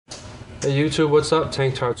Hey YouTube, what's up?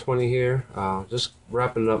 TankTar20 here. Just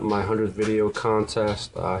wrapping up my 100th video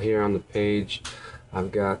contest here on the page.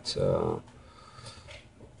 I've got all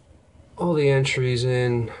the entries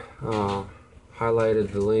in,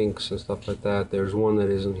 highlighted the links and stuff like that. There's one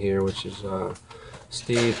that isn't here, which is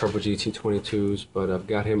Steve, Purple GT22s, but I've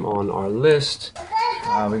got him on our list.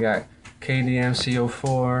 We got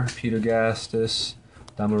KDMC04, Peter Gastis,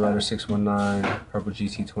 Diamond Rider 619, Purple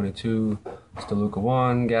GT22, Steluka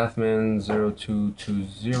 1, Gathman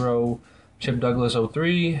 0220, Chip Douglas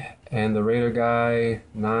 03, and the Raider Guy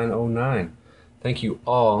 909. Thank you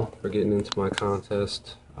all for getting into my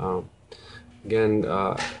contest. Again,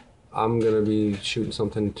 I'm going to be shooting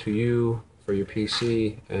something to you for your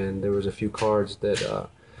PC, and there was a few cards that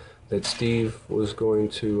that Steve was going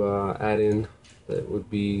to add in that would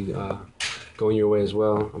be going your way as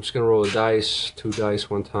well. I'm just going to roll a dice, 2 dice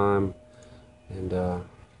one time, and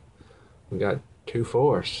we got 2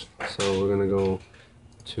 4s. So we're going to go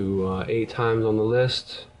to 8 times on the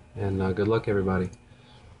list, and good luck everybody.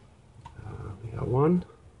 We got 1,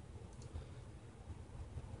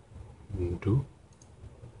 2,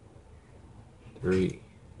 3,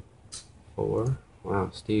 4. Wow,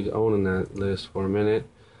 Steve's owning that list for a minute.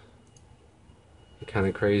 Kind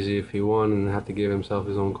of crazy if he won and have to give himself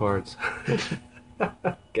his own cards.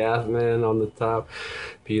 Gathman on the top,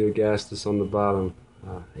 Peter Gastis on the bottom.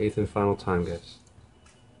 8th and final time, guys.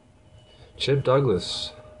 Chip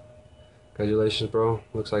Douglas, congratulations, bro.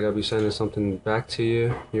 Looks like I'll be sending something back to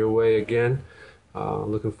you, your way again.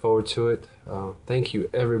 Looking forward to it. Thank you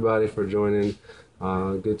everybody for joining.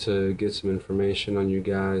 Good to get some information on you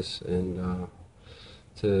guys, and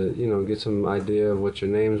to get some idea of what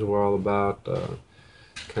your names were all about.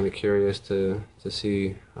 Kind of curious to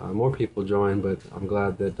see more people join, but I'm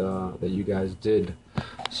glad that that you guys did.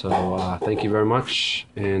 So thank you very much,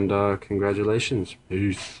 and congratulations.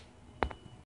 Peace.